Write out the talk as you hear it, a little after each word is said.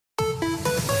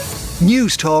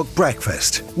News Talk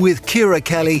Breakfast with Ciara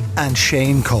Kelly and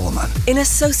Shane Coleman. In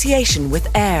association with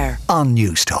AIR on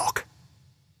News Talk.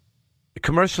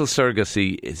 Commercial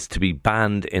surrogacy is to be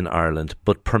banned in Ireland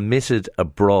but permitted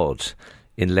abroad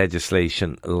in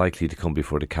legislation likely to come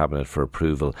before the Cabinet for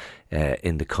approval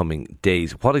in the coming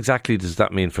days. What exactly does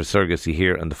that mean for surrogacy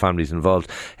here and the families involved?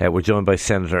 We're joined by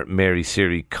Senator Mary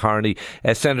Seery Kearney.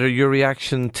 Senator, your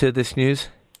reaction to this news?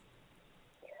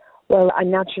 Well,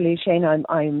 naturally, Shane,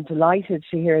 I'm delighted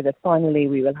to hear that finally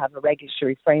we will have a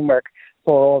regulatory framework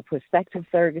for all prospective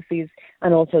surrogacies,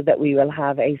 and also that we will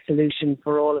have a solution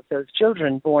for all of those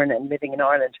children born and living in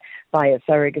Ireland via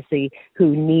surrogacy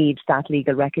who need that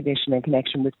legal recognition in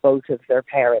connection with both of their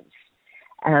parents.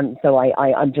 So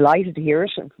I'm delighted to hear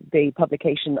it. The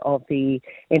publication of the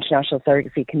International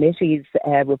Surrogacy Committee's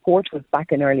report was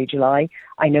back in early July.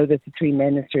 I know that the three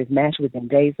ministers met within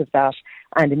days of that,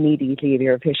 and immediately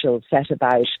their officials set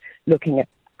about looking at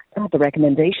the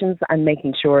recommendations and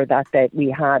making sure that we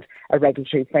had a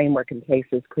regulatory framework in place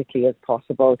as quickly as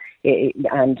possible,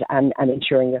 and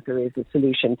ensuring that there is a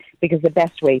solution. Because the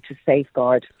best way to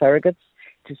safeguard surrogates,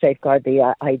 to safeguard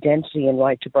the identity and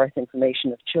right to birth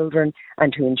information of children,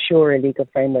 and to ensure a legal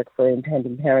framework for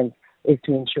intending parents, is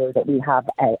to ensure that we have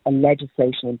a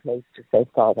legislation in place to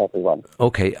safeguard everyone.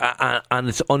 OK, and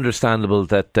it's understandable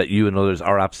that you and others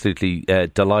are absolutely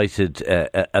delighted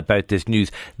about this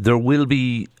news. There will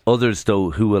be others, though,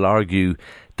 who will argue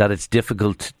that it's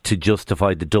difficult to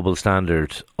justify the double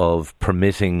standard of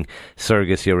permitting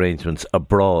surrogacy arrangements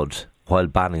abroad while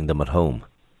banning them at home.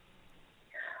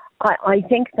 I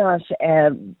think that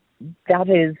that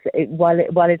is,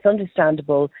 while it's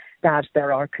understandable that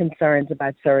there are concerns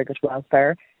about surrogate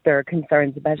welfare, there are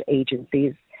concerns about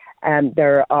agencies,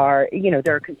 there are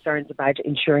concerns about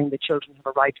ensuring that children have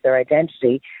a right to their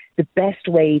identity. The best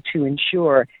way to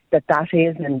ensure that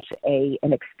isn't an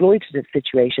exploitative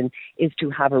situation is to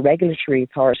have a regulatory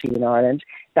authority in Ireland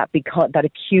that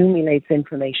accumulates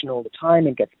information all the time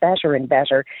and gets better and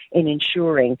better in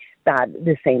ensuring that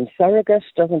the same surrogate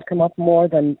doesn't come up more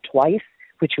than twice,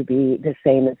 which would be the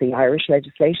same as the Irish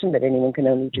legislation, that anyone can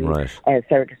only do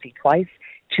surrogacy twice,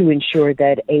 to ensure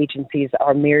that agencies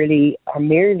are merely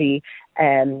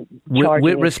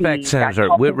with respect,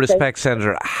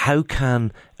 Senator, how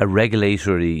can a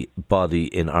regulatory body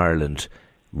in Ireland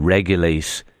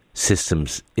regulate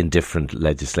systems in different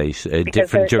legislation,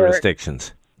 different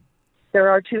jurisdictions? There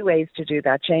are two ways to do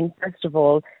that, Jane. First of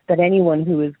all, that anyone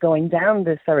who is going down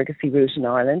the surrogacy route in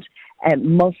Ireland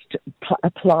must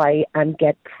apply and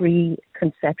get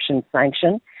pre-conception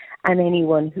sanction. And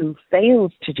anyone who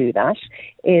fails to do that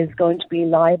is going to be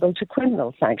liable to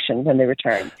criminal sanction when they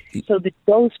return. So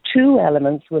those two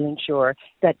elements will ensure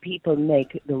that people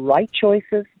make the right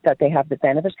choices, that they have the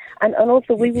benefit. And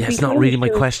also we will It's not really my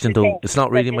question, though. It's not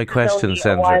really my question,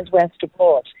 Senator. Wild West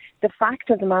approach. The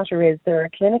fact of the matter is there are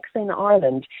clinics in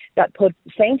Ireland that put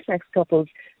same-sex couples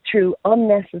through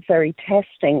unnecessary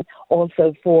testing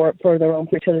also for their own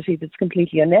fertility that's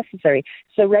completely unnecessary.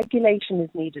 So regulation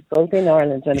is needed both in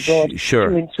Ireland and abroad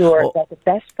to ensure that the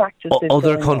best practices...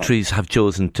 Other countries have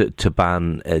chosen to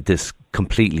ban this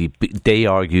completely. They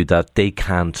argue that they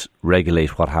can't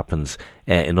regulate what happens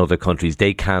in other countries.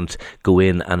 They can't go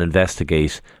in and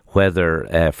investigate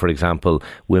whether, for example,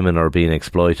 women are being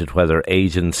exploited, whether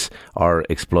agents are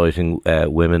exploiting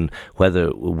women, whether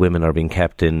women are being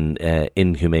kept in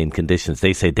inhumane conditions.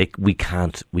 They say we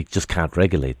just can't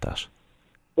regulate that.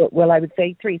 Well, I would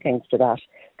say three things to that.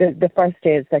 The first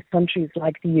is that countries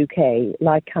like the UK,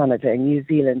 like Canada, New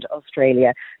Zealand,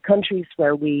 Australia, countries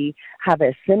where we have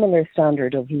a similar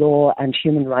standard of law and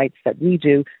human rights that we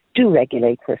do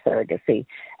regulate for surrogacy.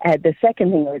 The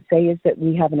second thing I would say is that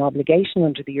we have an obligation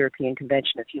under the European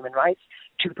Convention of Human Rights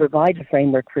to provide a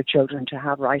framework for children to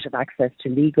have right of access to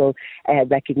legal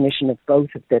recognition of both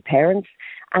of their parents.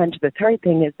 And the third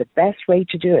thing is the best way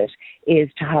to do it is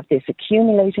to have this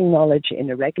accumulating knowledge in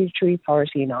a regulatory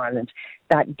authority in Ireland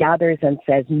that gathers and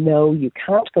says, no, you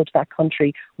can't go to that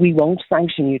country, we won't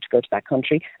sanction you to go to that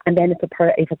country. And then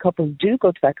if a couple do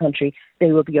go to that country,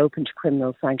 they will be open to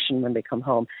criminal sanction when they come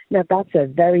home. Now, that's a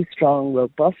very strong,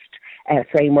 robust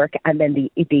framework. And then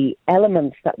the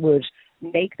elements that would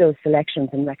make those selections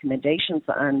and recommendations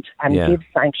and give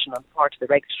sanction on part of the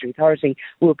regulatory authority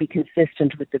will be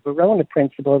consistent with the Verona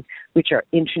principles, which are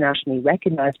internationally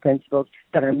recognised principles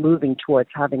that are moving towards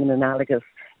having an analogous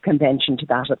convention to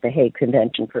that of the Hague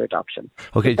Convention for Adoption.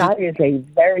 Okay, so that is a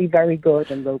very, very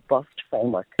good and robust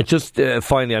framework. Just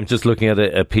finally, I'm just looking at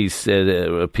a piece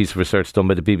of research done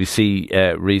by the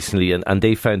BBC recently, and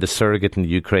they found a surrogate in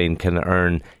Ukraine can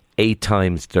earn 8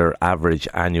 times their average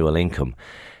annual income.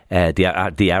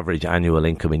 the average annual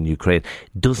income in Ukraine.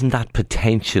 Doesn't that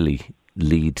potentially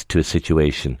lead to a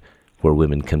situation where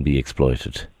women can be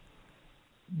exploited?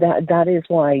 That is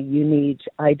why you need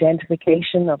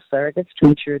identification of surrogates to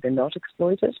ensure they're not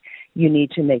exploited. You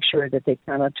need to make sure that they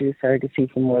cannot do surrogacy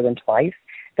for more than twice,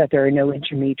 that there are no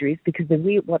intermediaries, because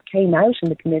what came out in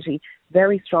the committee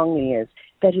very strongly is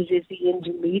that it is the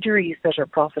intermediaries that are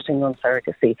profiting on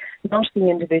surrogacy, not the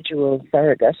individual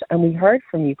surrogate. And we heard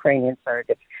from Ukrainian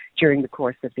surrogates during the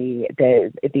course of the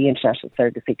International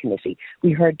Surrogacy Committee.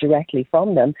 We heard directly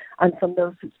from them, and from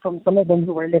some of them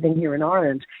who are living here in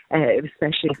Ireland,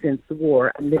 especially since the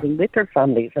war, and living with their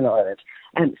families in Ireland.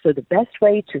 So the best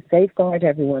way to safeguard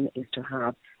everyone is to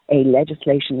have a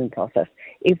legislation in process.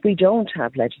 If we don't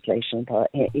have legislation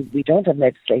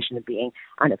in being,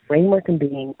 and a framework in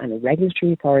being, and a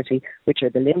regulatory authority, which are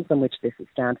the limbs on which this is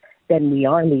stand, then we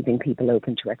are leaving people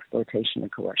open to exploitation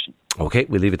and coercion. OK,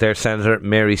 we'll leave it there. Senator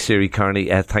Mary Siri Carney,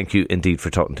 thank you indeed for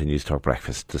talking to News Talk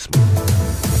Breakfast this morning.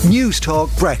 News Talk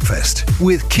Breakfast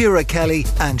with Ciara Kelly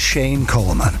and Shane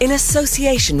Coleman. In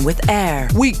association with AIR.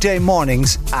 Weekday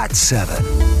mornings at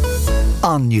 7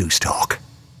 on News Talk.